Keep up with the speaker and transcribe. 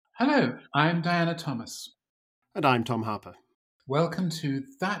Hello, I'm Diana Thomas. And I'm Tom Harper, Welcome to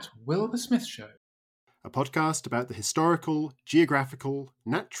That Wilbur Smith Show. a podcast about the historical, geographical,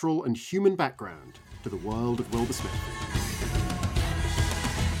 natural and human background to the world of Wilbur Smith.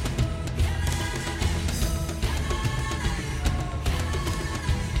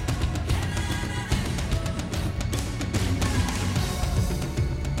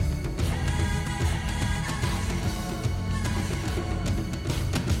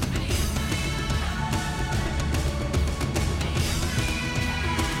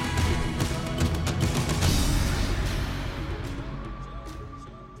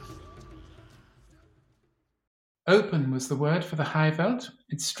 Open was the word for the high veld.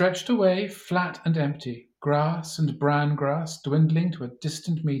 It stretched away, flat and empty, grass and brown grass dwindling to a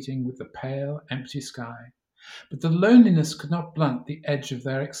distant meeting with the pale, empty sky. But the loneliness could not blunt the edge of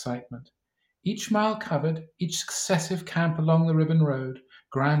their excitement. Each mile covered, each successive camp along the ribbon road,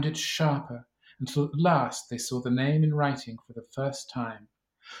 ground it sharper, until at last they saw the name in writing for the first time.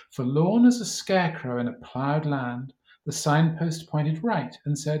 Forlorn as a scarecrow in a ploughed land, the signpost pointed right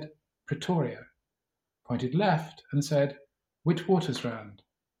and said, Pretoria. Pointed left and said, Witwatersrand.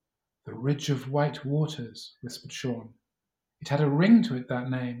 The Ridge of White Waters, whispered Sean. It had a ring to it, that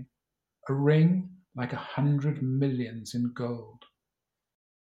name, a ring like 100 millions in gold.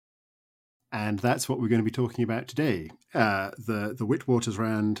 And that's what we're going to be talking about today, the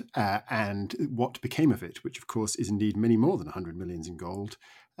Witwatersrand and what became of it, which of course is indeed many more than 100 millions in gold,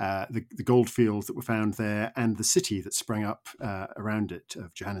 the gold fields that were found there and the city that sprang up around it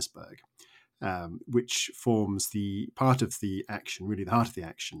of Johannesburg. Which forms the part of the action, really the heart of the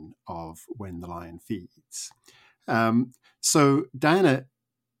action of When the Lion Feeds. So, Diana,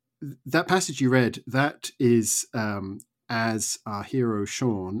 that passage you read, that is as our hero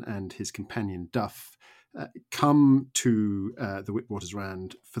Sean and his companion Duff come to the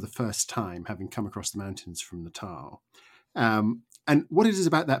Witwatersrand for the first time, having come across the mountains from Natal. And what it is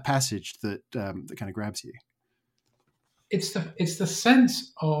about that passage that that kind of grabs you? It's the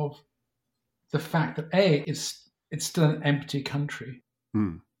sense of the fact that A, it's still an empty country,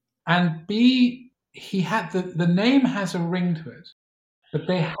 and B, the name has a ring to it, but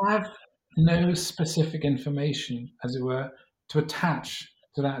they have no specific information, as it were, to attach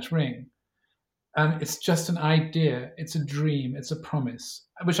to that ring. It's just an idea, it's a dream, it's a promise,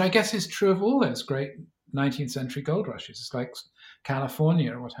 which I guess is true of all those great 19th century gold rushes. It's like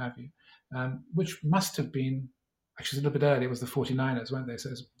California or what have you, which must have been, actually a little bit earlier, it was the 49ers, weren't they? So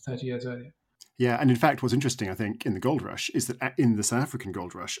it was 30 years earlier. Yeah, and in fact, what's interesting, I think, in the gold rush is that in the South African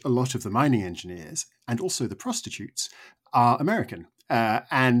gold rush, a lot of the mining engineers and also the prostitutes are American,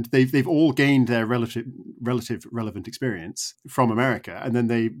 and they've all gained their relative relevant experience from America, and then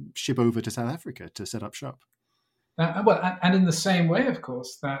they ship over to South Africa to set up shop. And in the same way, of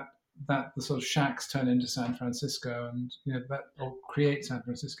course, that the sort of shacks turn into San Francisco, and that will create San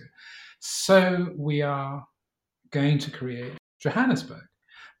Francisco. So we are going to create Johannesburg.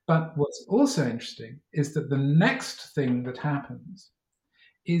 But what's also interesting is that the next thing that happens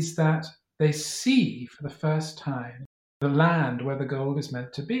is that they see for the first time the land where the gold is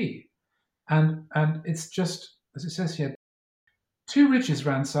meant to be. And it's just, as it says here, two ridges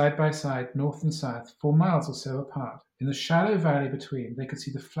ran side by side, north and south, 4 miles or so apart. In the shallow valley between, they could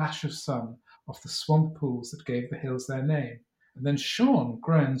see the flash of sun off the swamp pools that gave the hills their name. And then Sean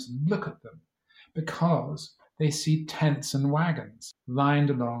groans, look at them, because they see tents and wagons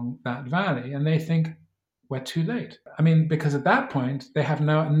lined along that valley, and they think, we're too late. I mean, because at that point, they have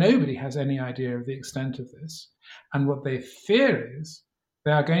nobody has any idea of the extent of this. And what they fear is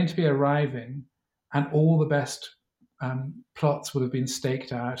they are going to be arriving, and all the best plots would have been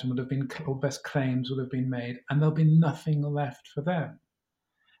staked out, and would have been all best claims would have been made, and there'll be nothing left for them.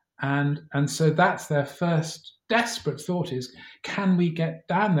 And so that's their first desperate thought is, can we get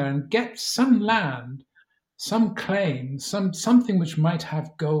down there and get some land, some claim, something which might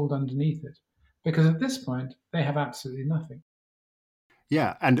have gold underneath it? Because at this point, they have absolutely nothing.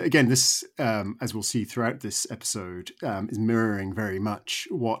 Yeah, and again, this, as we'll see throughout this episode, is mirroring very much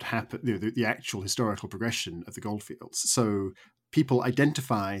what happened, the actual historical progression of the goldfields. So people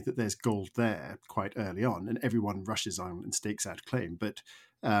identify that there's gold there quite early on, and everyone rushes on and stakes out a claim. But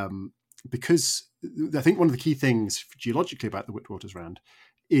because I think one of the key things geologically about the Witwatersrand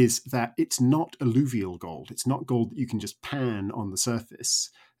is that it's not alluvial gold. It's not gold that you can just pan on the surface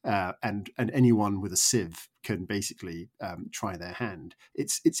and anyone with a sieve can basically try their hand.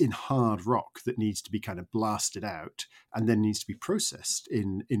 It's in hard rock that needs to be kind of blasted out and then needs to be processed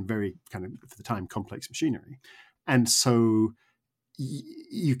in very kind of, for the time, complex machinery. And so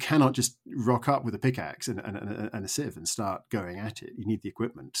you cannot just rock up with a pickaxe and a sieve and start going at it. You need the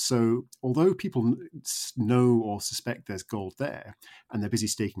equipment. So although people know or suspect there's gold there and they're busy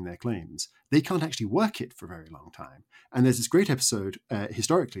staking their claims, they can't actually work it for a very long time. And there's this great episode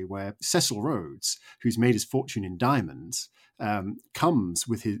historically where Cecil Rhodes, who's made his fortune in diamonds, comes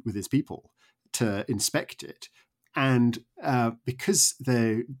with his people to inspect it. And because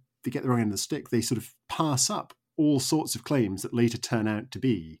they get the wrong end of the stick, they sort of pass up all sorts of claims that later turn out to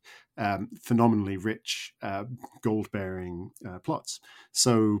be phenomenally rich gold-bearing plots.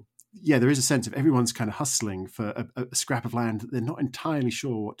 So, yeah, there is a sense of everyone's kind of hustling for a scrap of land that they're not entirely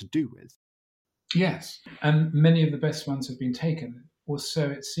sure what to do with. Yes, and many of the best ones have been taken, or so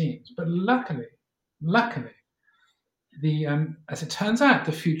it seems. But luckily, the as it turns out,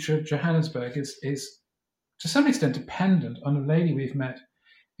 the future of Johannesburg is to some extent dependent on a lady we've met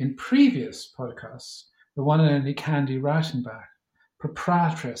in previous podcasts, the one and only Candy Rautenbach,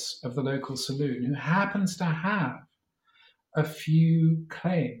 proprietress of the local saloon, who happens to have a few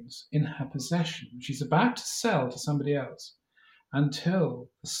claims in her possession she's about to sell to somebody else until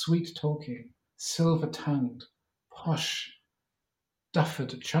the sweet-talking, silver-tongued, posh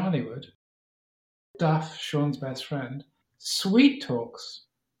Dufford Charliewood, Duff, Sean's best friend, sweet talks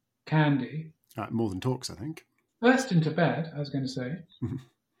Candy. More than talks, I think. First into bed, I was going to say.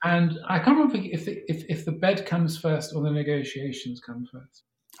 And I can't remember if the bed comes first or the negotiations come first.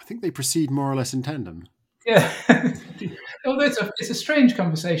 I think they proceed more or less in tandem. Yeah. Although it's a strange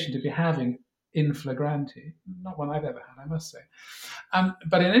conversation to be having in flagranti. Not one I've ever had, I must say.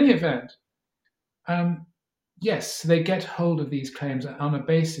 But in any event, yes, they get hold of these claims on a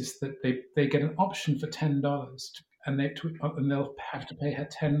basis that they get an option for $10, and they'll have to pay her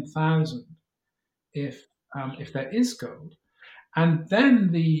 10,000 if there is gold. And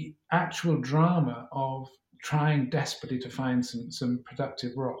then the actual drama of trying desperately to find some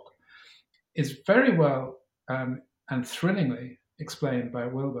productive rock is very well and thrillingly explained by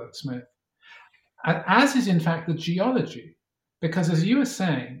Wilbur Smith, as is in fact the geology, because as you were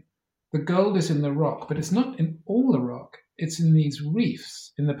saying, the gold is in the rock, but it's not in all the rock. It's in these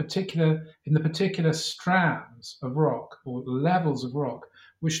reefs, in the particular strands of rock or levels of rock,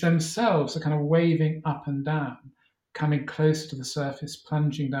 which themselves are kind of waving up and down, coming close to the surface,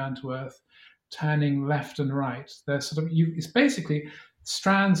 plunging down to earth, turning left and right. They're it's basically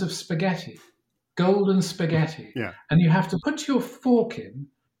strands of spaghetti, golden spaghetti. Yeah. And you have to put your fork in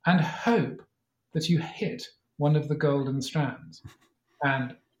and hope that you hit one of the golden strands.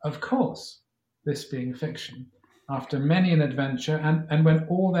 And of course, this being fiction, after many an adventure, and when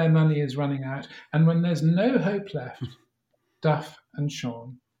all their money is running out, and when there's no hope left, Duff and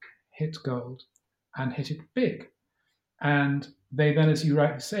Sean hit gold and hit it big. And they then, as you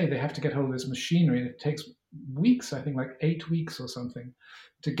rightly say, they have to get hold of this machinery, and it takes weeks, I think like 8 weeks or something,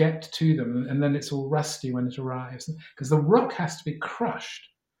 to get to them. And then it's all rusty when it arrives, because the rock has to be crushed.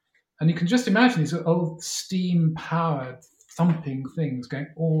 And you can just imagine these old steam-powered thumping things going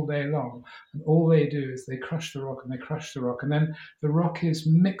all day long. And all they do is they crush the rock and they crush the rock. And then the rock is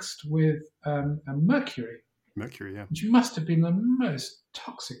mixed with mercury. Mercury, yeah. Which must have been the most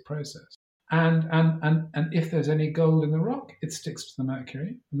toxic process. And if there's any gold in the rock, it sticks to the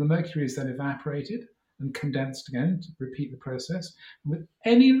mercury. And the mercury is then evaporated and condensed again to repeat the process. And with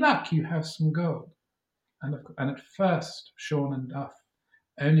any luck, you have some gold. And at first, Sean and Duff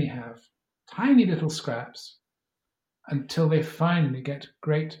only have tiny little scraps until they finally get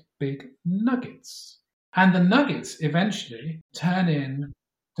great big nuggets. And the nuggets eventually turn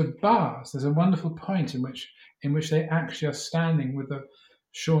into bars. There's a wonderful point in which they actually are standing with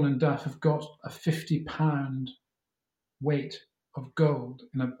Sean and Duff have got a 50-pound weight of gold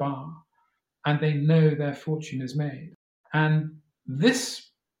in a bar, and they know their fortune is made. And this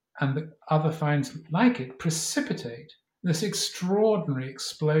and the other finds like it precipitate this extraordinary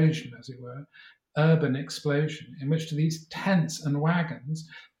explosion, as it were, urban explosion, in which these tents and wagons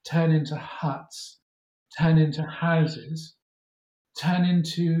turn into huts, turn into houses, turn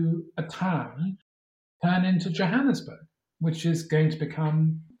into a town, turn into Johannesburg, which is going to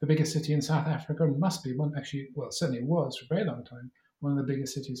become the biggest city in South Africa, and must be one, actually, well, certainly was for a very long time, one of the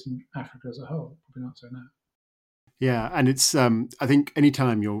biggest cities in Africa as a whole, probably not so now. Yeah, and it's I think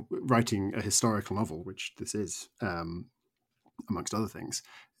anytime you're writing a historical novel, which this is, amongst other things,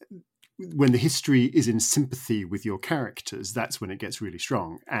 when the history is in sympathy with your characters, that's when it gets really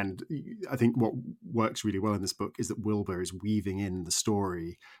strong. And I think what works really well in this book is that Wilbur is weaving in the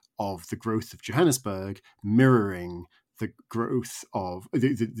story of the growth of Johannesburg, mirroring the growth of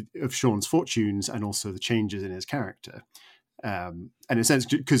Sean's fortunes and also the changes in his character. And in a sense,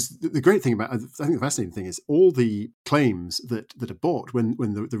 because the great thing about, I think the fascinating thing is all the claims that are bought when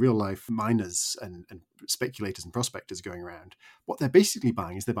the real life miners and speculators and prospectors are going around, what they're basically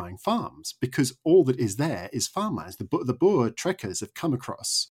buying is they're buying farms, because all that is there is farmlands. The Boer trekkers have come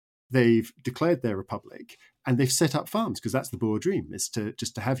across, they've declared their republic, and they've set up farms, because that's the Boer dream, is to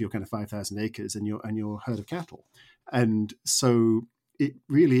just to have your kind of 5,000 acres and your herd of cattle. And so it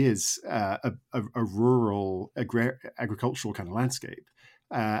really is a rural agricultural kind of landscape,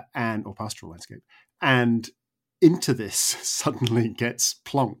 and or pastoral landscape. And into this suddenly gets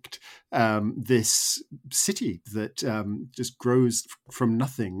plonked this city that just grows from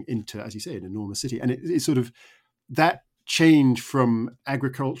nothing into, as you say, an enormous city. And it's sort of that change from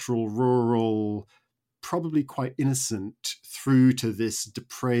agricultural, rural, probably quite innocent, through to this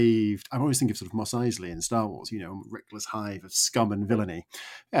depraved. I always think of sort of Mos Eisley in Star Wars, reckless hive of scum and villainy,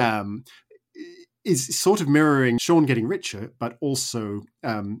 is sort of mirroring Sean getting richer, but also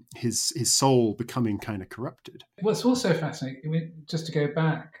his soul becoming kind of corrupted. What's also fascinating, just to go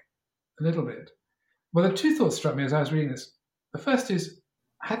back a little bit, well, the two thoughts struck me as I was reading this. The first is,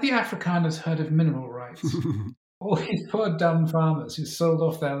 had the Afrikaners heard of mineral rights? All these poor dumb farmers who sold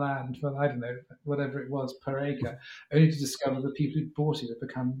off their land for, I don't know, whatever it was per acre, only to discover the people who bought it had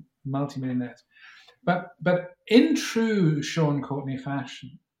become multimillionaires. But in true Sean Courtney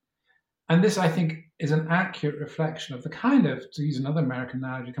fashion, and this I think is an accurate reflection of the kind of, to use another American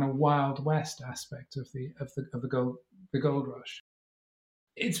analogy, kind of Wild West aspect of the gold rush.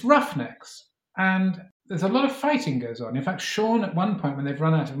 It's roughnecks, and there's a lot of fighting goes on. In fact, Sean at one point, when they've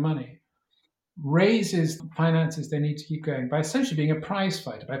run out of money, raises the finances they need to keep going by essentially being a prize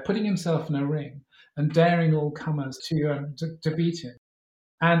fighter, by putting himself in a ring and daring all comers to beat him.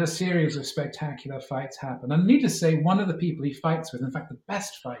 And a series of spectacular fights happen. And needless to say, one of the people he fights with, in fact, the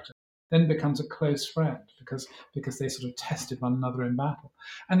best fighter, then becomes a close friend because they sort of tested one another in battle.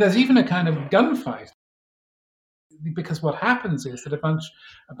 And there's even a kind of gunfight, because what happens is that a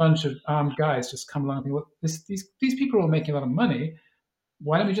bunch of armed guys just come along and think, well, these people are all making a lot of money.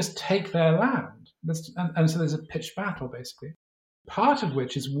 Why don't we just take their land? And so there's a pitched battle, basically, part of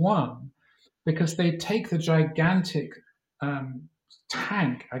which is won because they take the gigantic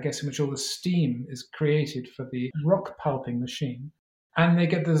tank, I guess, in which all the steam is created for the rock pulping machine, and they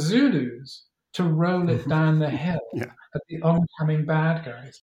get the Zulus to roll it down the hill at the oncoming bad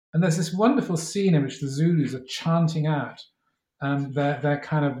guys. And there's this wonderful scene in which the Zulus are chanting out their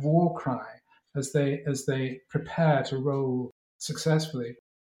kind of war cry as they prepare to roll successfully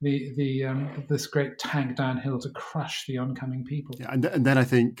this great tank downhill to crush the oncoming people. Yeah, and then I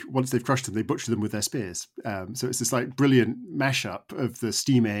think once they've crushed them, they butcher them with their spears. So it's this like brilliant mashup of the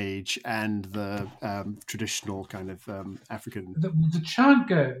steam age and the traditional kind of African. The chant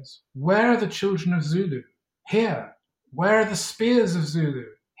goes, "Where are the children of Zulu? Here. Where are the spears of Zulu?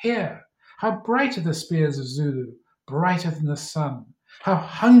 Here. How bright are the spears of Zulu? Brighter than the sun. How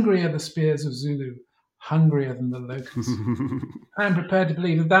hungry are the spears of Zulu? Hungrier than the locusts." I'm prepared to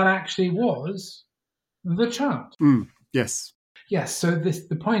believe that actually was the chant. Yes. Yes. So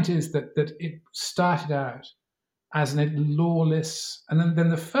the point is that it started out as a lawless, and then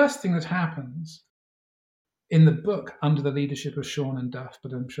the first thing that happens in the book, under the leadership of Sean and Duff,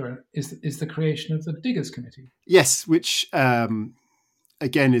 but I'm sure is the creation of the Diggers Committee. Yes, which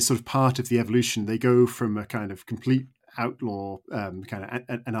again is sort of part of the evolution. They go from a kind of complete outlaw kind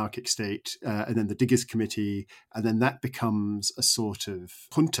of anarchic state, and then the Diggers Committee, and then that becomes a sort of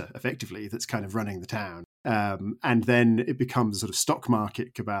junta, effectively, that's kind of running the town. And then it becomes a sort of stock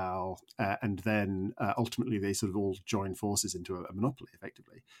market cabal, and then ultimately they sort of all join forces into a monopoly,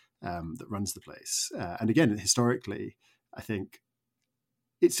 effectively, that runs the place. And again, historically, I think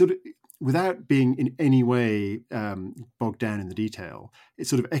it's sort of, without being in any way bogged down in the detail, it's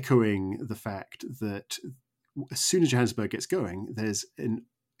sort of echoing the fact that as soon as Johannesburg gets going, there's a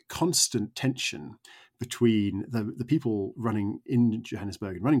constant tension between the people running in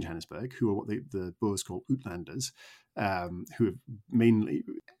Johannesburg and running Johannesburg, who are what the Boers call Uitlanders, who are mainly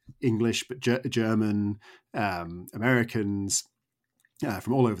English, but German, Americans,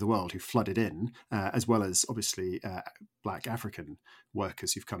 from all over the world who flooded in, as well as obviously black African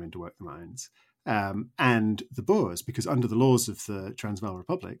workers who've come in to work the mines. And the Boers, because under the laws of the Transvaal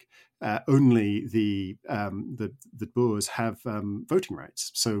Republic, only the Boers have voting rights.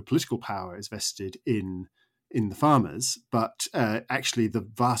 So political power is vested in the farmers, but actually the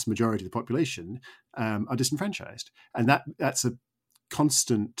vast majority of the population are disenfranchised, and that's a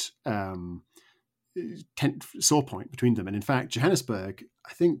constant sore point between them. And in fact, Johannesburg,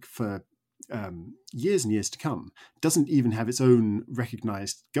 I think for years and years to come, doesn't even have its own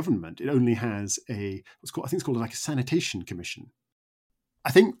recognised government. It only has I think it's called like a sanitation commission.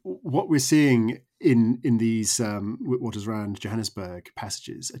 I think what we're seeing in these Witwatersrand around Johannesburg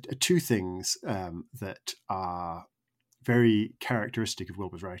passages are two things that are very characteristic of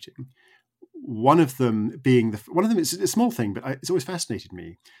Wilbur's writing. One of them is a small thing, but it's always fascinated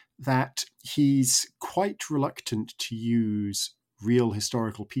me that he's quite reluctant to use real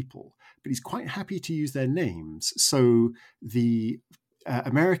historical people, but he's quite happy to use their names. So the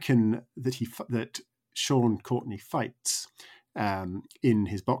American that Sean Courtney fights in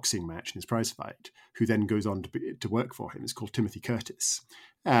his boxing match, in his prize fight, who then goes on to work for him, is called Timothy Curtis.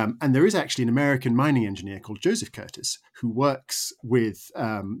 And there is actually an American mining engineer called Joseph Curtis who works with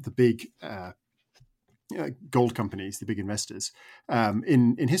the big gold companies, the big investors,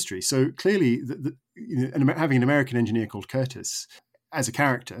 in history. So clearly, having an American engineer called Curtis as a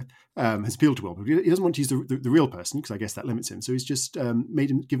character has appealed to Wilbur. He doesn't want to use the real person because I guess that limits him. So he's just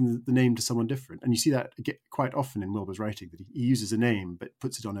given the name to someone different. And you see that quite often in Wilbur's writing, that he uses a name but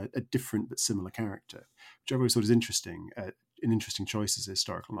puts it on a different but similar character, which I always thought is interesting, an interesting choice as a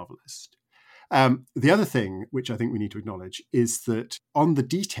historical novelist. The other thing which I think we need to acknowledge is that on the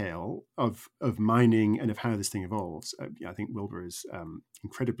detail of mining and of how this thing evolves, I think Wilbur is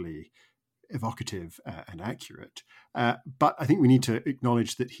incredibly evocative and accurate. But I think we need to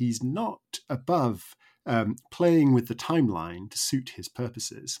acknowledge that he's not above playing with the timeline to suit his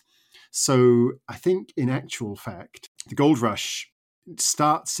purposes. So I think in actual fact, the gold rush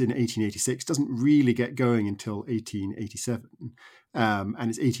starts in 1886, doesn't really get going until 1887. And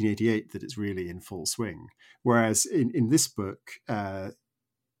it's 1888 that it's really in full swing. Whereas in this book, the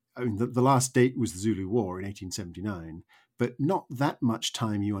last date was the Zulu War in 1879, but not that much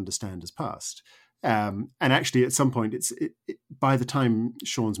time you understand has passed. And actually, at some point, by the time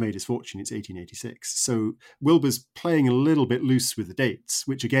Sean's made his fortune, it's 1886. So Wilbur's playing a little bit loose with the dates,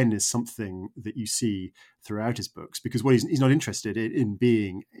 which again is something that you see throughout his books, because he's not interested in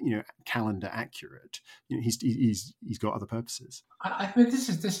being, calendar accurate. He's got other purposes. I mean, this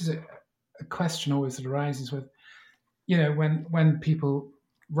is a question always that arises with, when people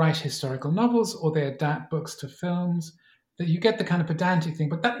write historical novels or they adapt books to films, that you get the kind of pedantic thing,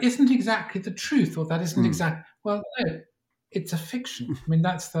 but that isn't exactly the truth, or that isn't exactly, well, no, it's a fiction. I mean,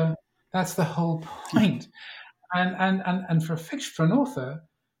 that's the whole point. And for an author,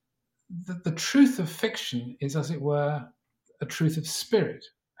 the truth of fiction is, as it were, a truth of spirit.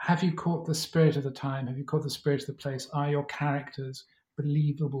 Have you caught the spirit of the time? Have you caught the spirit of the place? Are your characters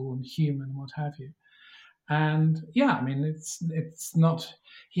believable and human, what have you? And yeah, I mean, it's not,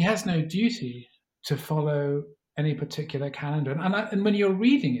 he has no duty to follow any particular calendar. And when you're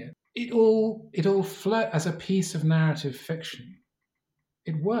reading it, it all flow as a piece of narrative fiction.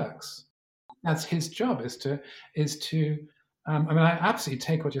 It works. That's his job, is to. I mean, I absolutely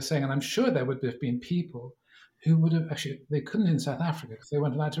take what you're saying, and I'm sure there would have been people who would have actually, they couldn't in South Africa because they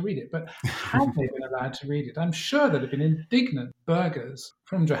weren't allowed to read it. But had they been allowed to read it, I'm sure there'd have been indignant burghers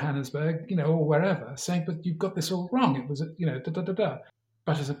from Johannesburg, or wherever, saying, "But you've got this all wrong. It was, da da da da."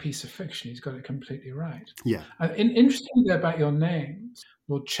 But as a piece of fiction, he's got it completely right. Yeah. Interesting about your names,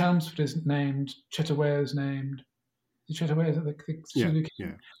 Lord Chelmsford is named, Chetaweya is named. Chetaweya is the Zulu king,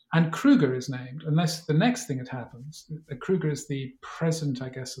 yeah. And Kruger is named. Unless the next thing that happens, Kruger is the president, I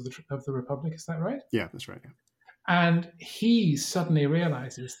guess, of the Republic. Is that right? Yeah, that's right. Yeah. And he suddenly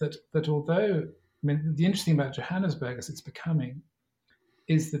realizes that although, I mean, the interesting about Johannesburg as it's becoming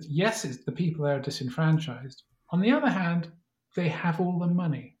is that, yes, the people there are disenfranchised. On the other hand, they have all the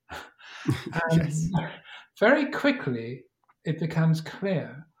money. And yes. Very quickly, it becomes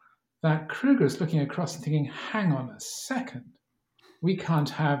clear that Kruger is looking across and thinking, hang on a second, we can't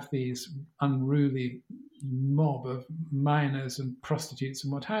have these unruly mob of miners and prostitutes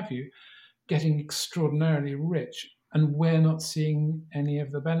and what have you getting extraordinarily rich, and we're not seeing any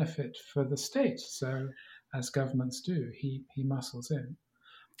of the benefit for the state. So, as governments do, he muscles in,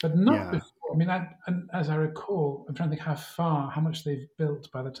 but not before. I mean, as I recall, I'm trying to think how much they've built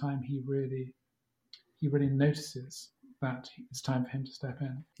by the time he really notices that it's time for him to step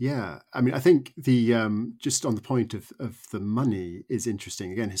in. Yeah, I mean, I think the just on the point of the money is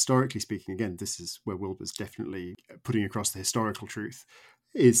interesting. Again, historically speaking, this is where Wilbur's definitely putting across the historical truth,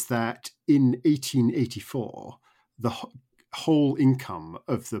 is that in 1884, the whole income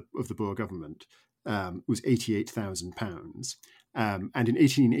of the Boer government was £88,000. And in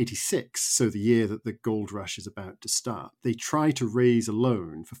 1886, so the year that the gold rush is about to start, they try to raise a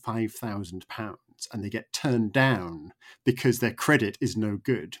loan for £5,000 and they get turned down because their credit is no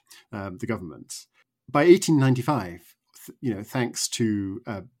good, the government's. By 1895, thanks to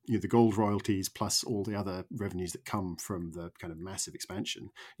the gold royalties plus all the other revenues that come from the kind of massive expansion,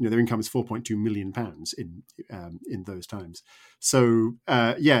 their income is £4.2 million in those times. So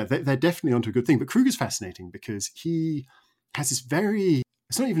they're definitely onto a good thing. But Kruger's fascinating because he has this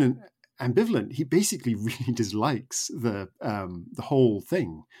it's not even an ambivalent. He basically really dislikes the whole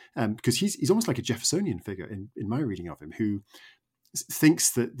thing because he's almost like a Jeffersonian figure in my reading of him, who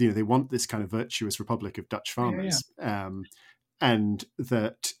thinks that they want this kind of virtuous republic of Dutch farmers, and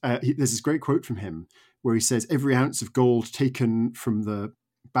that there's this great quote from him where he says, "Every ounce of gold taken from the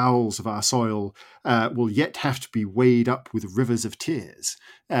bowels of our soil will yet have to be weighed up with rivers of tears."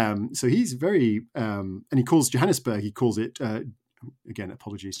 So he's very, and he calls Johannesburg, he calls it, again,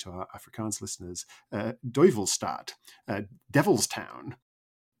 apologies to our Afrikaans listeners, Duivelstad, Devil's Town.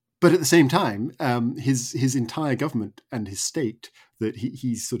 But at the same time, his entire government and his state that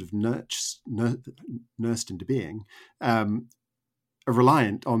he's sort of nursed into being are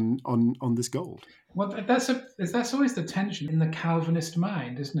reliant on this gold. Well, that's always the tension in the Calvinist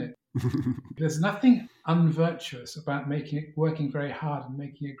mind, isn't it? There's nothing unvirtuous about working very hard and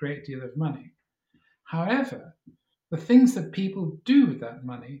making a great deal of money. However, the things that people do with that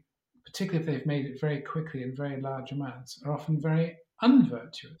money, particularly if they've made it very quickly in very large amounts, are often very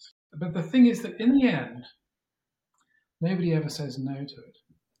unvirtuous. But the thing is that in the end, nobody ever says no to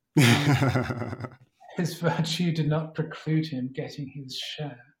it. His virtue did not preclude him getting his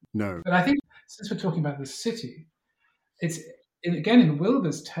share. No. But I think since we're talking about the city, it's again in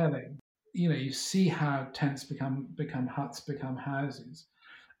Wilbur's telling, you see how tents become huts, become houses.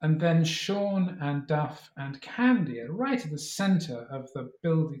 And then Sean and Duff and Candy are right at the centre of the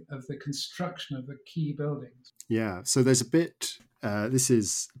building, of the construction of the key buildings. Yeah, so there's a bit, this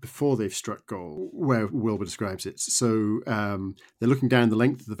is before they've struck gold, where Wilbur describes it. So they're looking down the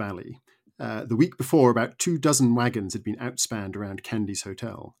length of the valley. The week before, about 24 wagons had been outspanned around Candy's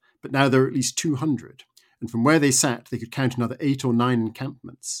hotel, but now there are at least 200. And from where they sat, they could count another 8 or 9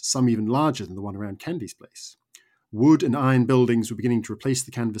 encampments, some even larger than the one around Candy's place. Wood and iron buildings were beginning to replace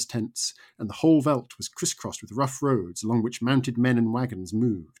the canvas tents, and the whole veldt was crisscrossed with rough roads along which mounted men and wagons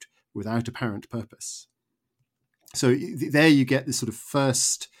moved without apparent purpose. So there you get this sort of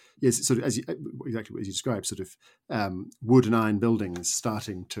first, sort of exactly what you described, sort of wood and iron buildings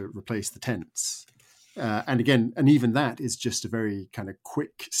starting to replace the tents. And even that is just a very kind of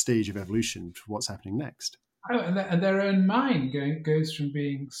quick stage of evolution to what's happening next. Oh, and their own mine goes from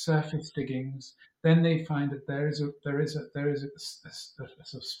being surface diggings. Then they find that there is a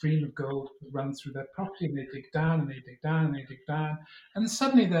sort of stream of gold that runs through their property, and they dig down and they dig down and they dig down, and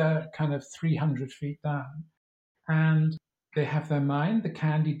suddenly they're kind of 300 feet down, and they have their mine, the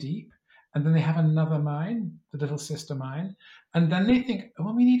Candy Deep, and then they have another mine, the little sister mine, and then they think, oh,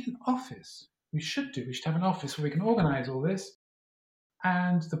 well, we need an office. We should have an office where we can organise all this.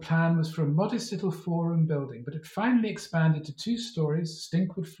 And the plan was for a modest little 4-room building, but it finally expanded to 2 stories,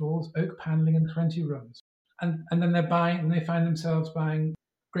 stinkwood floors, oak panelling, and 20 rooms. And then they find themselves buying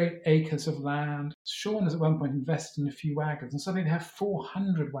great acres of land. Sean has at one point invested in a few wagons, and suddenly they have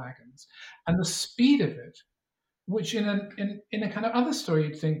 400 wagons. And the speed of it, which in a kind of other story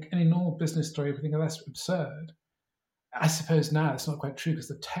you'd think, any normal business story would think, oh, that's absurd. I suppose now it's not quite true because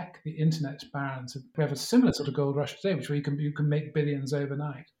the internet barons have a similar sort of gold rush today, which where you can make billions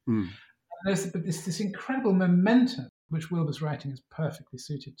overnight. Mm. And there's this incredible momentum which Wilbur's writing is perfectly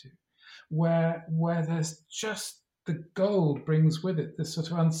suited to, where there's just the gold brings with it this sort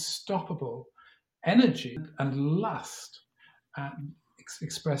of unstoppable energy and lust,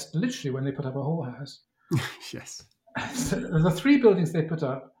 expressed literally when they put up a whorehouse. Yes. So the 3 buildings they put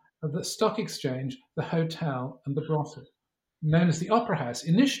up are the Stock Exchange, the hotel, and the brothel, known as the Opera House,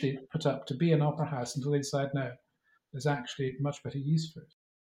 initially put up to be an opera house until they decide, no, there's actually much better use for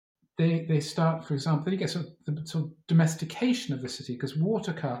it. They start, for example, you get sort of domestication of the city because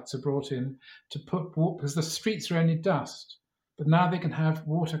water carts are brought in because the streets are only dust, but now they can have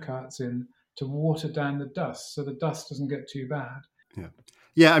water carts in to water down the dust so the dust doesn't get too bad.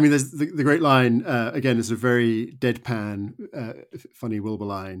 Yeah, I mean, there's the great line, again, it's a very deadpan, funny Wilbur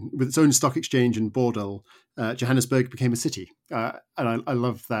line. With its own stock exchange and bordel, Johannesburg became a city. And I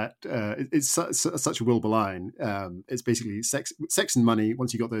love that. It's such a Wilbur line. It's basically sex and money.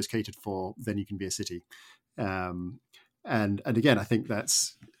 Once you got those catered for, then you can be a city. And again, I think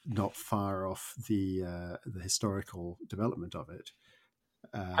that's not far off the historical development of it.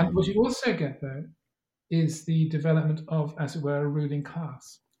 And what you also get, though, is the development of, as it were, a ruling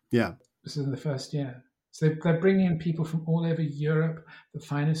class. Yeah. This is in the first year. So they're bringing in people from all over Europe, the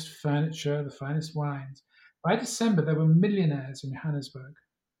finest furniture, the finest wines. By December, there were millionaires in Johannesburg.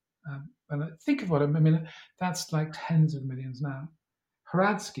 And think of what I mean. That's like tens of millions now.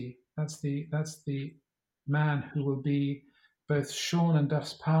 Haradsky, that's the man who will be both Sean and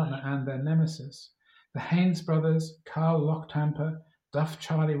Duff's partner and their nemesis. The Haynes brothers, Carl Lochtamper, Duff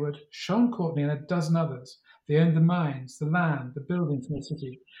Charliewood, Sean Courtney, and a dozen others. They owned the mines, the land, the buildings in the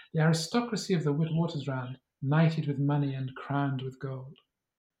city. The aristocracy of the Witwatersrand, knighted with money and crowned with gold.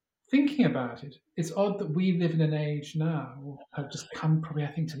 Thinking about it, it's odd that we live in an age now, or have just come probably,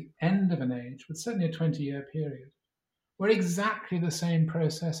 I think, to the end of an age, but certainly a 20-year period, where exactly the same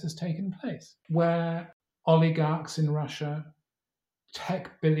process has taken place, where oligarchs in Russia,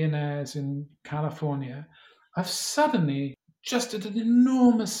 tech billionaires in California have suddenly, just at an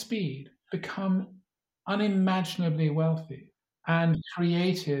enormous speed, become unimaginably wealthy and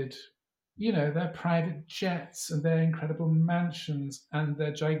created, their private jets and their incredible mansions and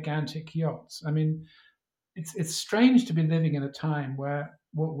their gigantic yachts. I mean, it's strange to be living in a time where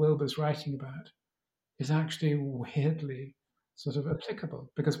what Wilbur's writing about is actually weirdly sort of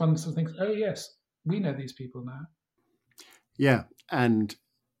applicable, because one sort of thinks, oh yes, we know these people now. Yeah, and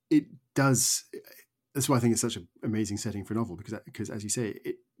it does. That's why I think it's such an amazing setting for a novel, because as you say,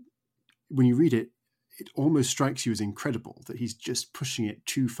 when you read it, it almost strikes you as incredible that he's just pushing it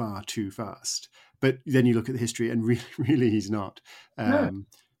too far, too fast. But then you look at the history, and really, really, he's not. No,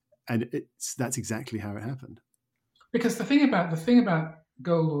 And that's exactly how it happened. because the thing about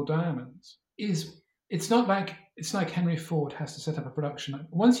gold or diamonds is it's like Henry Ford has to set up a production line.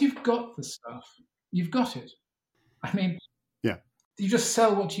 Once you've got the stuff, you've got it. I mean, Yeah, you just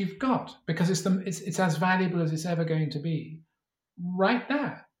sell what you've got because it's as valuable as it's ever going to be right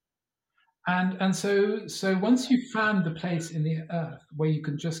there. And so once you've found the place in the earth where you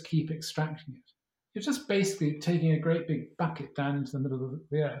can just keep extracting it, you're just basically taking a great big bucket down into the middle of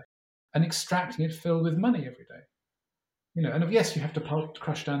the earth and extracting it filled with money every day. And yes, you have to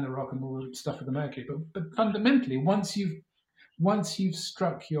crush down the rock and all the stuff with the mercury, but fundamentally, once you've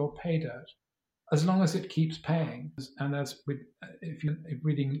struck your pay dirt, as long as it keeps paying, and if you're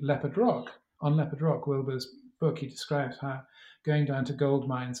reading Leopard Rock, Wilbur's book, he describes how going down to gold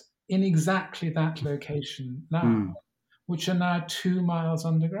mines in exactly that location now, which are now 2 miles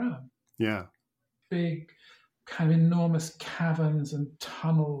underground, yeah, big, kind of enormous caverns and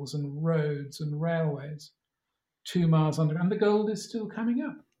tunnels and roads and railways, 2 miles underground. And the gold is still coming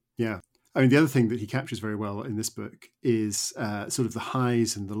up. yeah. I mean, the other thing that he captures very well in this book is sort of the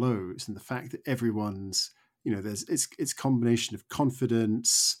highs and the lows, and the fact that everyone's, it's a combination of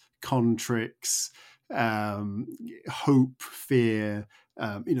confidence, con tricks, hope, fear.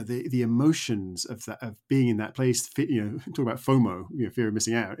 The emotions of that, of being in that place. Talk about FOMO, fear of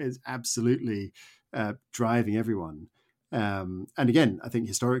missing out, is absolutely driving everyone. And again, I think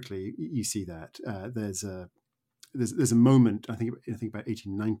historically you see that there's a moment, I think about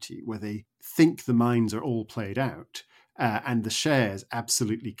 1890, where they think the mines are all played out, and the shares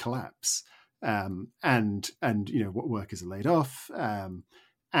absolutely collapse, and what workers are laid off,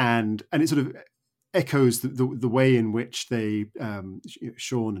 and it sort of echoes the way in which they,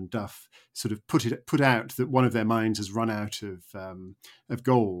 Sean and Duff, sort of put out that one of their mines has run out of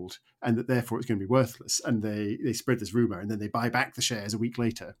gold, and that therefore it's going to be worthless. And they spread this rumor, and then they buy back the shares a week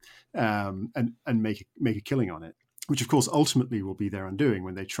later, and make a killing on it, which of course ultimately will be their undoing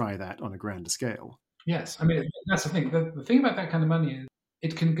when they try that on a grander scale. Yes, I mean that's the thing. The thing about that kind of money is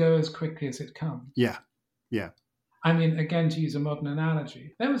it can go as quickly as it comes. Yeah, yeah. I mean, again, to use a modern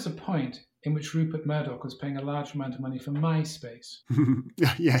analogy, there was a point in which Rupert Murdoch was paying a large amount of money for MySpace.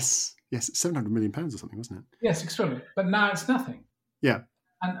 Yes, £700 million or something, wasn't it? Yes, extraordinary. But now it's nothing. Yeah.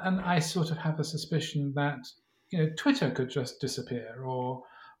 And I sort of have a suspicion that Twitter could just disappear, or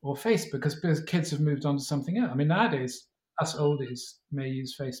Facebook, because kids have moved on to something else. I mean, nowadays us oldies may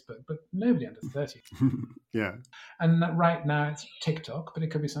use Facebook, but nobody under 30. Yeah. And right now it's TikTok, but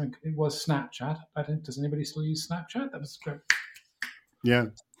it could be something. It was Snapchat. Does anybody still use Snapchat? That was great. Yeah.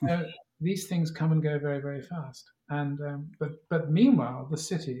 So these things come and go very, very fast. And but meanwhile, the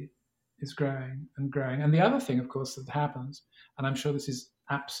city is growing and growing. And the other thing, of course, that happens, and I'm sure this is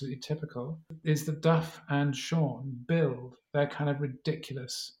absolutely typical, is that Duff and Sean build their kind of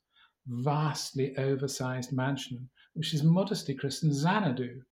ridiculous, vastly oversized mansion, which is modestly christened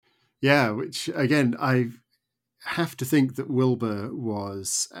Xanadu. Yeah, which again, I have to think that Wilbur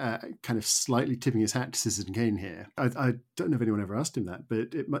was kind of slightly tipping his hat to Citizen Kane here. I don't know if anyone ever asked him that,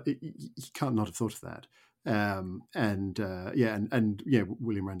 but he can't not have thought of that. And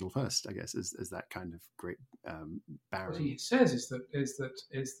William Randall Hearst, I guess, as that kind of great What baron. he says is that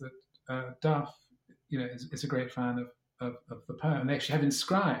Duff, is a great fan of the poem. And they actually have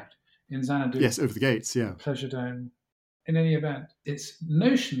inscribed in Xanadu, Yes, over the gates. Yeah. Pleasure Dome, in any event, it's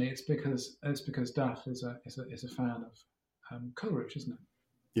notionally it's because Duff is a fan of Coleridge, isn't it?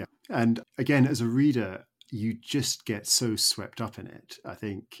 Yeah. And again, as a reader, you just get so swept up in it. I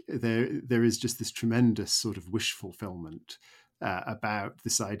think there is just this tremendous sort of wish fulfillment about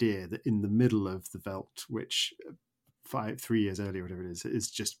this idea that in the middle of the veldt, which 3 years earlier, whatever it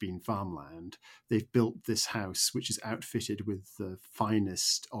is just been farmland. They've built this house which is outfitted with the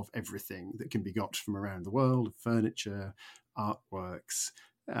finest of everything that can be got from around the world: furniture, artworks.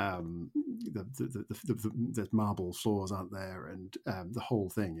 The marble floors aren't there, and the whole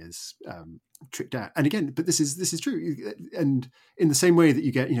thing is tricked out. And again, but this is true. And in the same way that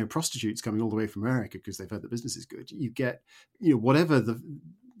you get prostitutes coming all the way from America because they've heard the business is good, you get whatever the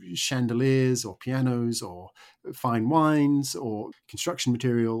chandeliers or pianos or fine wines or construction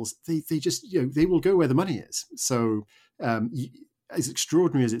materials, they just they will go where the money is. So as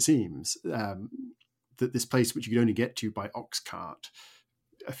extraordinary as it seems, that this place which you could only get to by ox cart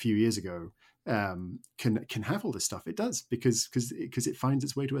a few years ago can have all this stuff, it does, because it finds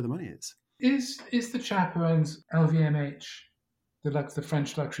its way to where the money is. Is the chap who owns LVMH, the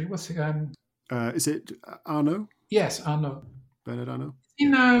French luxury? What's it? Is it Arnaud? Yes, Arnaud. Bernard Arnault? You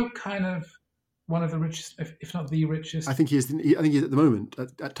know, kind of one of the richest, if not the richest. I think he is. I think he's at the moment,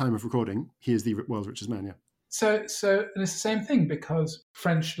 at time of recording, he is the world's richest man. Yeah. So, and it's the same thing because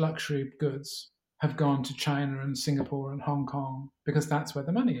French luxury goods have gone to China and Singapore and Hong Kong because that's where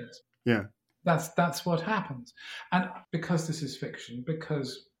the money is. Yeah. That's what happens. And because this is fiction,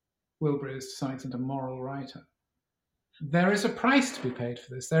 because Wilbury is to some extent a moral writer, there is a price to be paid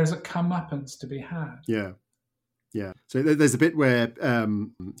for this. There is a comeuppance to be had. Yeah. Yeah. So there's a bit where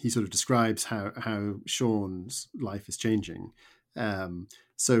he sort of describes how Sean's life is changing.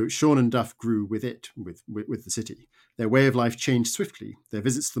 So Sean and Duff grew with the city. Their way of life changed swiftly. Their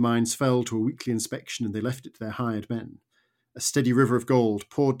visits to the mines fell to a weekly inspection, and they left it to their hired men. A steady river of gold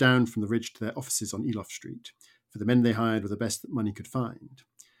poured down from the ridge to their offices on Eloff Street, for the men they hired were the best that money could find.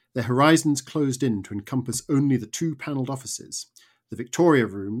 Their horizons closed in to encompass only the 2-panelled offices, the Victoria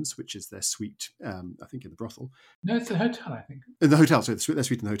Rooms, which is their suite, I think, in the brothel. No, it's the hotel, I think. In the hotel, sorry, their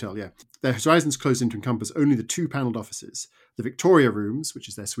suite in the hotel, yeah. Their horizons closed in to encompass only the 2-panelled offices, the Victoria Rooms, which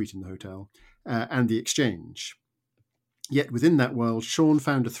is their suite in the hotel, and the Exchange. Yet within that world, Sean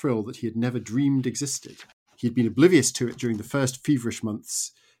found a thrill that he had never dreamed existed. He had been oblivious to it during the first feverish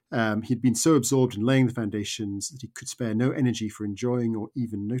months. He'd been so absorbed in laying the foundations that he could spare no energy for enjoying or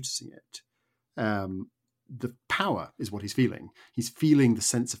even noticing it. The power is what he's feeling. He's feeling the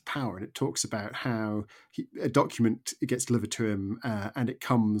sense of power, and it talks about how a document gets delivered to him, and it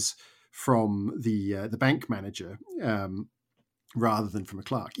comes from the bank manager rather than from a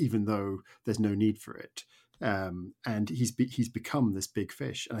clerk, even though there's no need for it. And he's become this big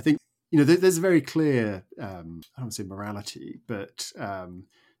fish. And I think there's a very clear, I don't want to say morality, but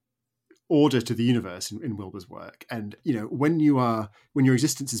order to the universe in Wilbur's work. And when your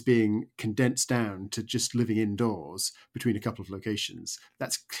existence is being condensed down to just living indoors between a couple of locations,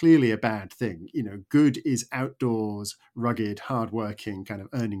 that's clearly a bad thing. Good is outdoors, rugged, hardworking, kind of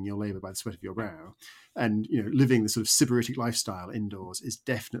earning your labor by the sweat of your brow. And living the sort of sybaritic lifestyle indoors is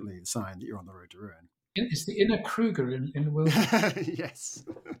definitely the sign that you're on the road to ruin. It's the inner Kruger in Wilbur. Yes.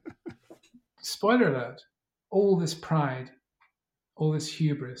 Spoiler alert: all this pride, all this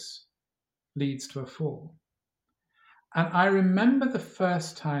hubris leads to a fall. And I remember the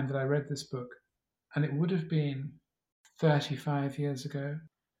first time that I read this book, and it would have been 35 years ago.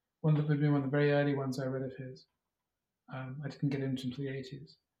 Would have been one of the very early ones I read of his. I didn't get into until the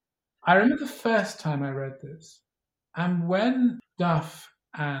 80s. I remember the first time I read this, and when Duff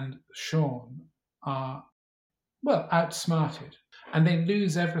and Sean are, outsmarted, and they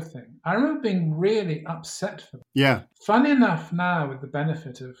lose everything, I remember being really upset for them. Yeah. Funny enough, now with the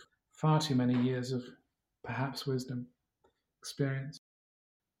benefit of far too many years of perhaps wisdom, experience,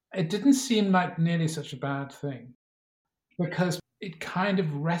 it didn't seem like nearly such a bad thing because it kind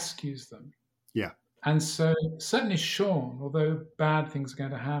of rescues them. Yeah. And so certainly Sean, although bad things are going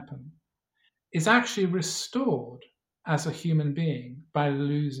to happen, is actually restored as a human being by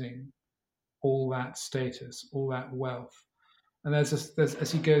losing all that status, all that wealth. And there's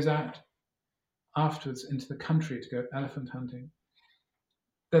as he goes out afterwards into the country to go elephant hunting,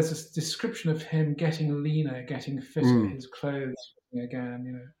 there's this description of him getting leaner, getting fitter, his clothes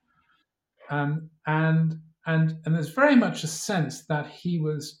again, and there's very much a sense that he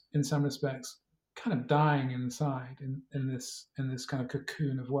was, in some respects, kind of dying inside in this kind of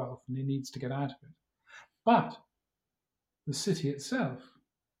cocoon of wealth, and he needs to get out of it. But the city itself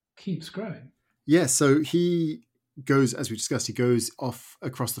keeps growing. Yeah, so he goes, as we discussed, he goes off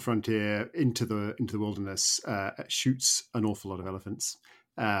across the frontier into the wilderness, shoots an awful lot of elephants,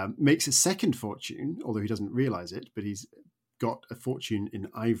 makes a second fortune, although he doesn't realize it, but he's got a fortune in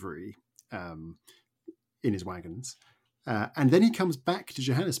ivory in his wagons. And then he comes back to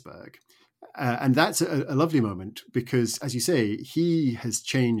Johannesburg. And that's a lovely moment because, as you say, he has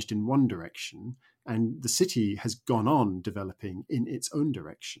changed in one direction and the city has gone on developing in its own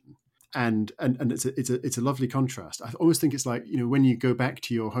direction. And it's a lovely contrast. I always think it's like, when you go back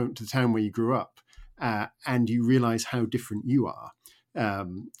to your home, to the town where you grew up, and you realize how different you are.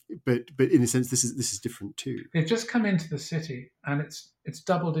 But in a sense, this is different too. They've just come into the city, and it's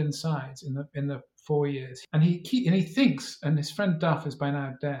doubled in size in the 4 years. And he thinks, and his friend Duff is by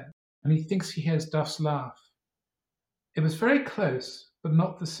now dead, and he thinks he hears Duff's laugh. It was very close, but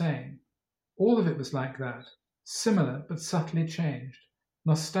not the same. All of it was like that, similar but subtly changed,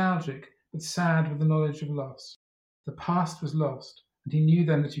 nostalgic but sad with the knowledge of loss. The past was lost, and he knew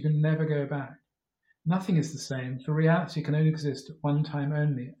then that you can never go back. Nothing is the same, for reality can only exist at one time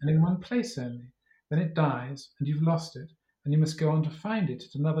only, and in one place only. Then it dies, and you've lost it, and you must go on to find it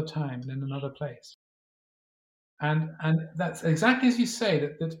at another time and in another place. And that's exactly as you say,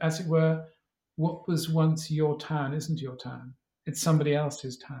 that as it were, what was once your town isn't your town. It's somebody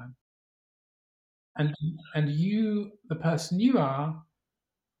else's town. And you, the person you are,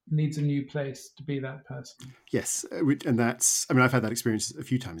 needs a new place to be that person. Yes, and that's, I mean, I've had that experience a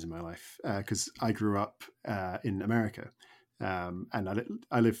few times in my life because I grew up in America. And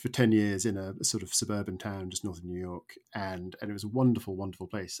I lived for 10 years in a sort of suburban town just north of New York. And it was a wonderful, wonderful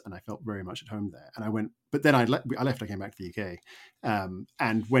place. And I felt very much at home there. And I went, but then I left, I came back to the UK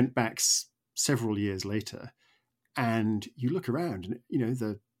and went back several years later. And you look around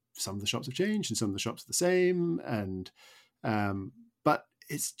and, some of the shops have changed and some of the shops are the same. And, but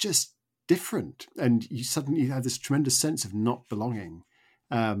it's just different. And you suddenly have this tremendous sense of not belonging.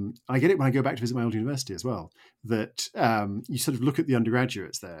 I get it when I go back to visit my old university as well, that you sort of look at the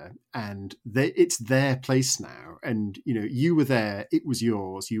undergraduates there and it's their place now. And, you were there, it was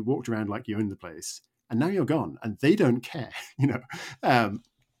yours, you walked around like you owned the place, and now you're gone and they don't care,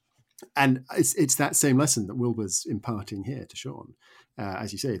 and it's that same lesson that Wilbur's imparting here to Sean,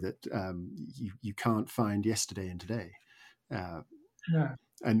 as you say, that you can't find yesterday and today. Yeah.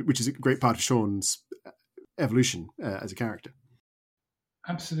 And which is a great part of Sean's evolution as a character.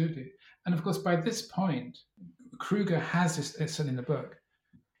 Absolutely. And of course, by this point, Kruger has, it's in the book,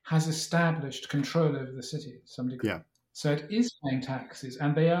 has established control over the city to some degree. Yeah. So it is paying taxes,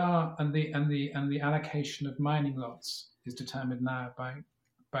 and they are, and the allocation of mining lots is determined now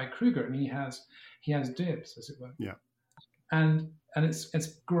by Kruger. I mean, he has dibs, as it were. Yeah. And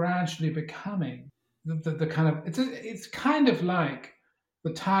it's gradually becoming the kind of, it's kind of like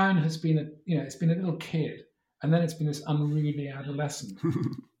the town has been it's been a little kid, and then it's been this unruly adolescent.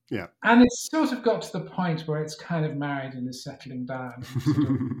 Yeah. And it's sort of got to the point where it's kind of married and is settling down, and sort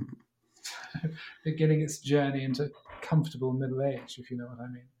of beginning its journey into comfortable middle age, if you know what I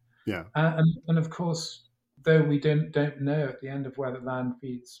mean. Yeah. And of course, though we don't know at the end of where the land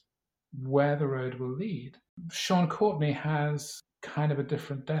feeds where the road will lead, Sean Courtney has kind of a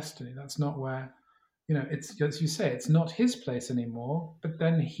different destiny. That's not where, it's, as you say, it's not his place anymore, but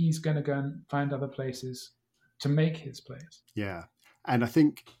then he's going to go and find other places to make his place. Yeah. And I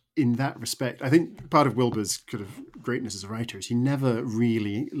think in that respect, I think part of Wilbur's kind of greatness as a writer is he never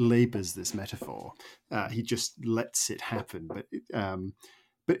really labours this metaphor. He just lets it happen.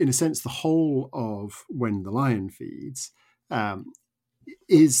 But in a sense, the whole of When the Lion Feeds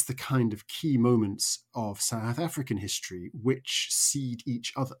is the kind of key moments of South African history which seed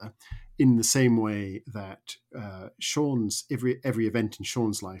each other in the same way that Sean's every event in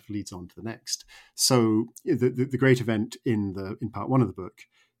Sean's life leads on to the next. So the great event in part one of the book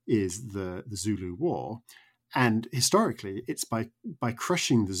is the Zulu War, and historically it's by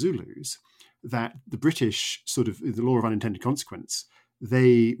crushing the Zulus that the British, sort of the law of unintended consequence,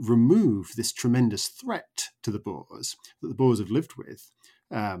 they remove this tremendous threat to the Boers that the Boers have lived with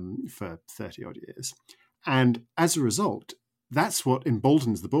for 30 odd years. And as a result, that's what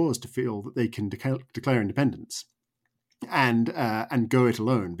emboldens the Boers to feel that they can declare independence and go it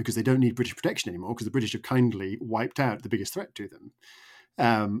alone, because they don't need British protection anymore, because the British have kindly wiped out the biggest threat to them.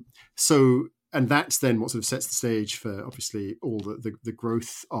 And that's then what sort of sets the stage for, obviously, all the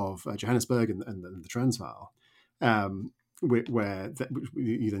growth of Johannesburg and the Transvaal, where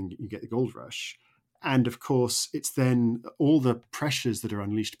you get the gold rush. And of course, it's then all the pressures that are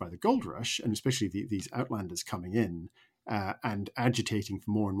unleashed by the gold rush, and especially these outlanders coming in and agitating for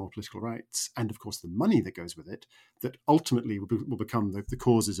more and more political rights, and of course the money that goes with it, that ultimately will become the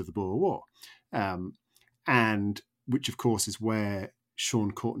causes of the Boer War. and which, of course, is where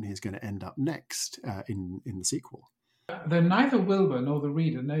Sean Courtney is going to end up next in the sequel. Though neither Wilbur nor the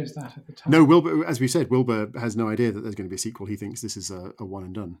reader knows that at the time. No, Wilbur, as we said, Wilbur has no idea that there's going to be a sequel. He thinks this is a one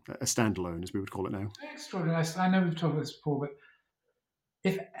and done, a standalone, as we would call it now. Extraordinary. I know we've talked about this before, but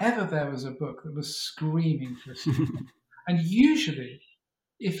if ever there was a book that was screaming for a sequel, and usually,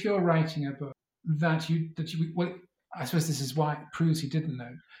 if you're writing a book well, I suppose this is why it proves he didn't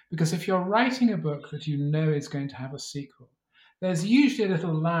know, because if you're writing a book that you know is going to have a sequel, there's usually a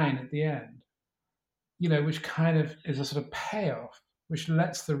little line at the end, which kind of is a sort of payoff, which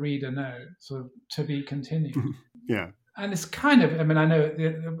lets the reader know, sort of, to be continued. Yeah. And it's kind of, I mean, I know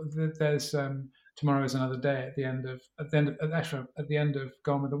there's Tomorrow is Another Day at the end of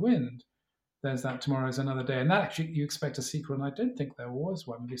Gone with the Wind. There's that Tomorrow is Another Day, and that actually you expect a sequel, and I don't think there was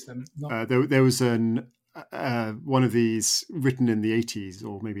one. At least not. There was one of these written in the 80s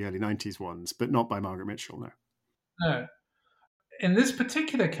or maybe early 90s ones, but not by Margaret Mitchell. No. In this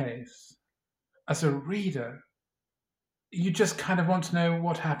particular case, as a reader, you just kind of want to know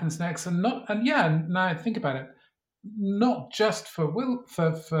what happens next, now I think about it, not just for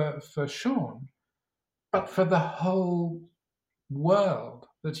Sean, but for the whole world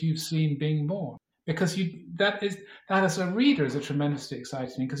that you've seen being born. Because that as a reader is a tremendously exciting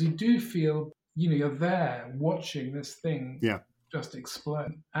thing, because you do feel you're there watching this thing just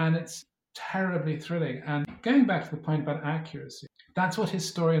explode, and it's terribly thrilling. And going back to the point about accuracy, that's what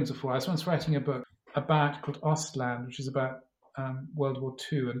historians are for. I was once writing a book called Ostland, which is about World War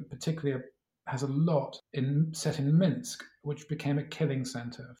II, and particularly has a lot set in Minsk, which became a killing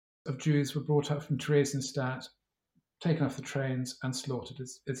center of Jews were brought up from Theresienstadt, taken off the trains and slaughtered.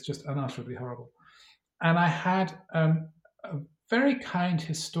 It's just unutterably horrible. And I had a very kind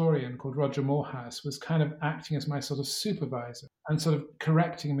historian called Roger Morehouse was kind of acting as my sort of supervisor and sort of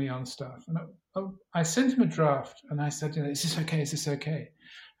correcting me on stuff. And I sent him a draft and I said, is this okay? Is this okay?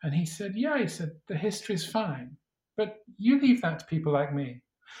 And he said, yeah. He said, the history is fine, but you leave that to people like me.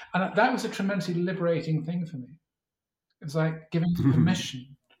 And that was a tremendously liberating thing for me. It was like giving permission.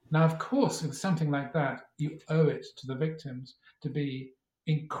 Now, of course, with something like that, you owe it to the victims to be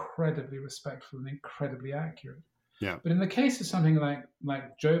incredibly respectful and incredibly accurate. Yeah. But in the case of something like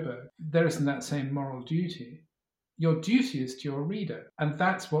Joburg, there isn't that same moral duty. Your duty is to your reader. And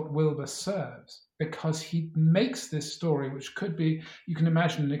that's what Wilbur serves, because he makes this story, which could be, you can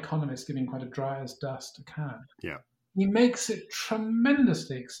imagine an economist giving quite a dry as dust account. Yeah. He makes it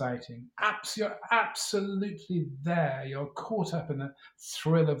tremendously exciting. You're absolutely there. You're caught up in the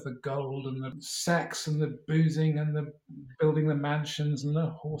thrill of the gold and the sex and the boozing and the building the mansions and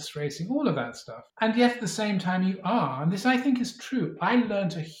the horse racing, all of that stuff. And yet at the same time you are, and this I think is true, I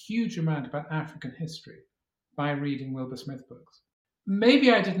learned a huge amount about African history by reading Wilbur Smith books. Maybe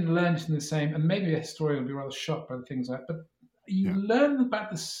I didn't learn it in the same, and maybe a historian will be rather shocked by the things like that, but you learn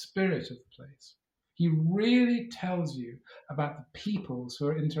about the spirit of the place. He really tells you about the peoples who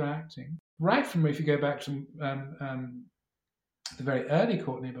are interacting. Right from, if you go back to the very early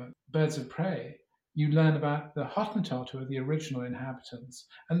Courtney book, Birds of Prey, you learn about the Hottentot, who are the original inhabitants.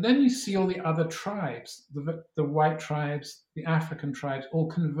 And then you see all the other tribes, the white tribes, the African tribes, all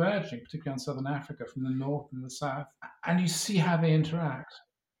converging, particularly on southern Africa from the north and the south. And you see how they interact.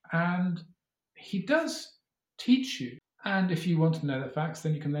 And he does teach you. And if you want to know the facts,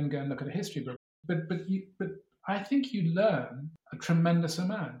 then you can then go and look at a history book. But I think you learn a tremendous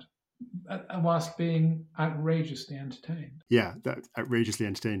amount whilst being outrageously entertained. Yeah, that outrageously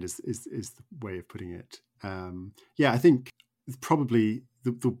entertained is the way of putting it. I think probably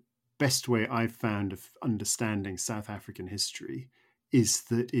the best way I've found of understanding South African history is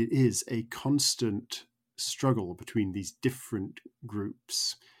that it is a constant struggle between these different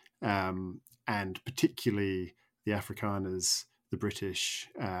groups, and particularly the Afrikaners, the British,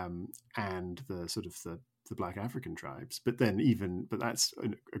 and the sort of the Black African tribes. But that's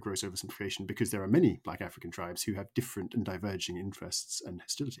a gross oversimplification, because there are many Black African tribes who have different and diverging interests and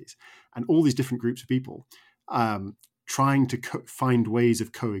hostilities, and all these different groups of people trying to find ways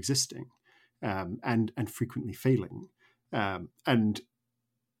of coexisting, and frequently failing. And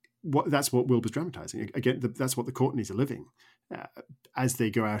that's what Wilbur's dramatizing. Again, that's what the Courtneys are living as they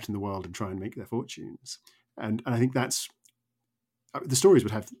go out in the world and try and make their fortunes. And I think that's the stories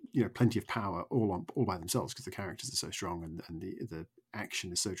would have plenty of power all by themselves, because the characters are so strong and the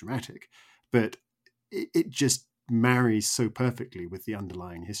action is so dramatic, but it just marries so perfectly with the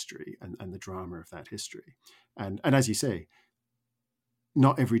underlying history and the drama of that history. And as you say,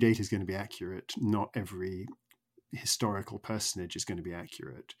 not every date is going to be accurate, not every historical personage is going to be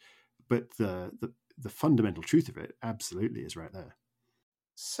accurate, but the fundamental truth of it absolutely is right there.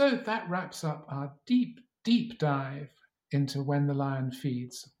 So that wraps up our deep deep dive into When the Lion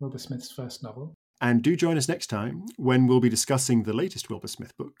Feeds, Wilbur Smith's first novel. And do join us next time when we'll be discussing the latest Wilbur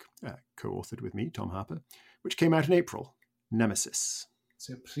Smith book, co-authored with me, Tom Harper, which came out in April, Nemesis.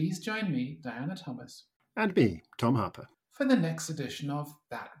 So please join me, Diana Thomas. And me, Tom Harper. For the next edition of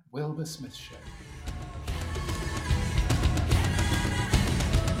That Wilbur Smith Show.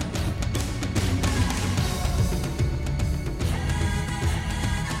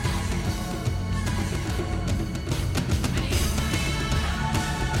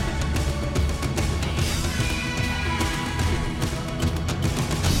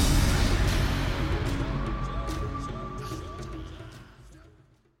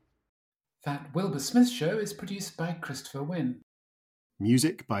 That Wilbur Smith Show is produced by Christopher Wynne.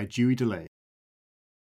 Music by Dewey DeLay.